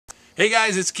Hey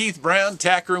guys, it's Keith Brown,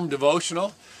 Tack Room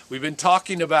Devotional. We've been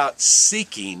talking about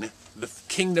seeking the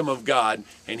kingdom of God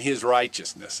and His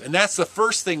righteousness. And that's the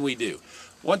first thing we do.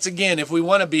 Once again, if we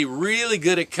want to be really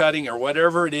good at cutting or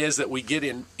whatever it is that we get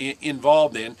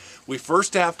involved in, we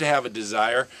first have to have a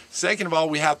desire. Second of all,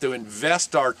 we have to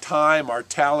invest our time, our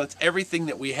talents, everything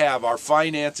that we have, our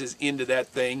finances into that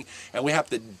thing. And we have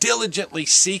to diligently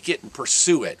seek it and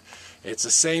pursue it. It's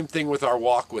the same thing with our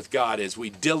walk with God. As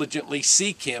we diligently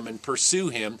seek Him and pursue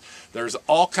Him, there's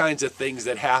all kinds of things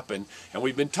that happen. And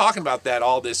we've been talking about that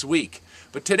all this week.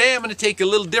 But today I'm going to take a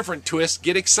little different twist.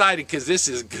 Get excited because this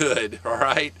is good, all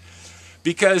right?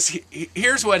 Because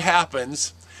here's what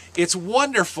happens. It's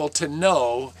wonderful to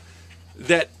know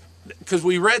that, because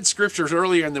we read scriptures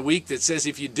earlier in the week that says,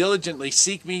 if you diligently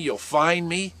seek me, you'll find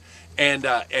me. And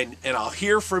I'll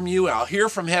hear from you, and I'll hear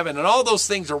from heaven. And all those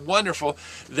things are wonderful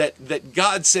that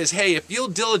God says, hey, if you'll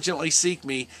diligently seek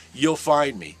me, you'll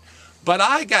find me. But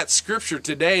I got scripture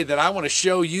today that I want to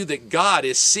show you that God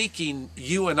is seeking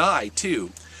you and I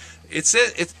too. It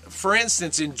says, for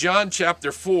instance, in John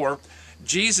chapter 4,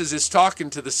 Jesus is talking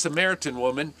to the Samaritan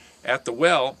woman at the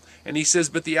well, and he says,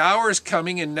 but the hour is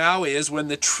coming, and now is, when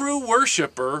the true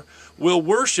worshiper will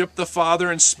worship the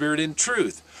Father in spirit and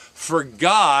truth. For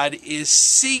God is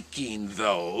seeking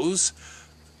those,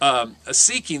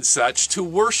 seeking such to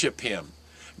worship Him.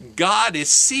 God is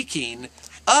seeking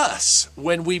us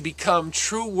when we become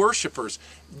true worshipers.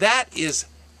 That is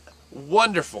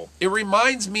wonderful. It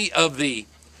reminds me of the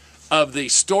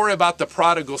story about the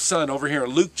prodigal son over here in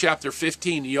Luke chapter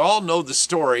 15. You all know the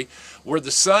story where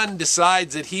the son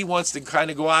decides that he wants to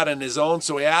kind of go out on his own,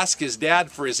 so he asks his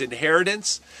dad for his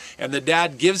inheritance, and the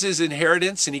dad gives his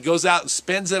inheritance, and he goes out and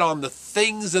spends it on the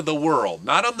things of the world,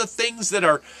 not on the things that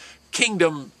are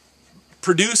kingdom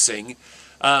producing,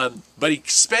 but he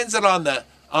spends it on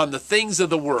the things of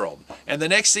the world. And the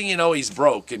next thing you know, he's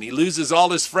broke, and he loses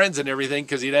all his friends and everything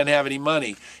because he doesn't have any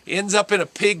money. He ends up in a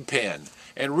pig pen.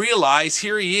 And realize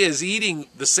here he is eating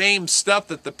the same stuff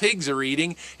that the pigs are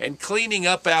eating and cleaning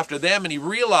up after them. And he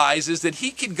realizes that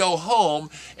he could go home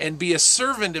and be a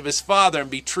servant of his father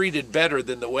and be treated better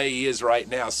than the way he is right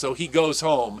now. So he goes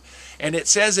home. And it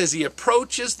says as he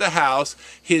approaches the house,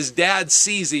 his dad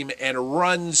sees him and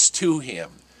runs to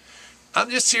him. I'm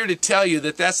just here to tell you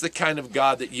that that's the kind of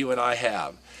God that you and I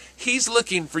have. He's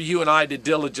looking for you and I to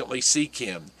diligently seek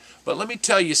Him. But let me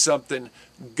tell you something.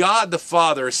 God the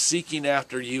Father is seeking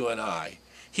after you and I.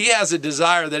 He has a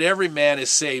desire that every man is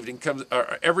saved and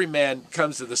every man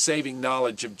comes to the saving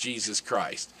knowledge of Jesus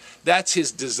Christ. That's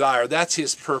His desire. That's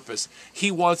His purpose.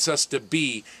 He wants us to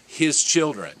be His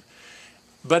children.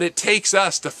 But it takes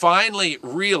us to finally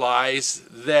realize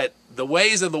that the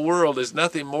ways of the world is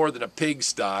nothing more than a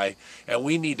pigsty, and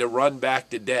we need to run back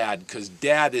to Dad because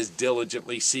Dad is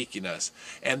diligently seeking us.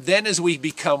 And then as we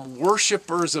become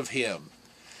worshipers of Him,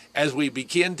 as we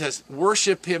begin to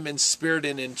worship Him in spirit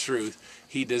and in truth,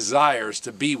 He desires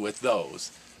to be with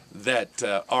those that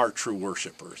are true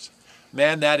worshipers.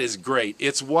 Man, that is great.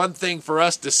 It's one thing for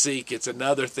us to seek. It's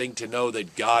another thing to know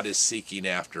that God is seeking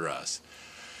after us.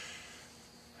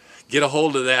 Get a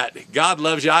hold of that. God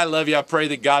loves you. I love you. I pray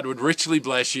that God would richly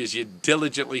bless you as you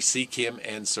diligently seek Him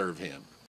and serve Him.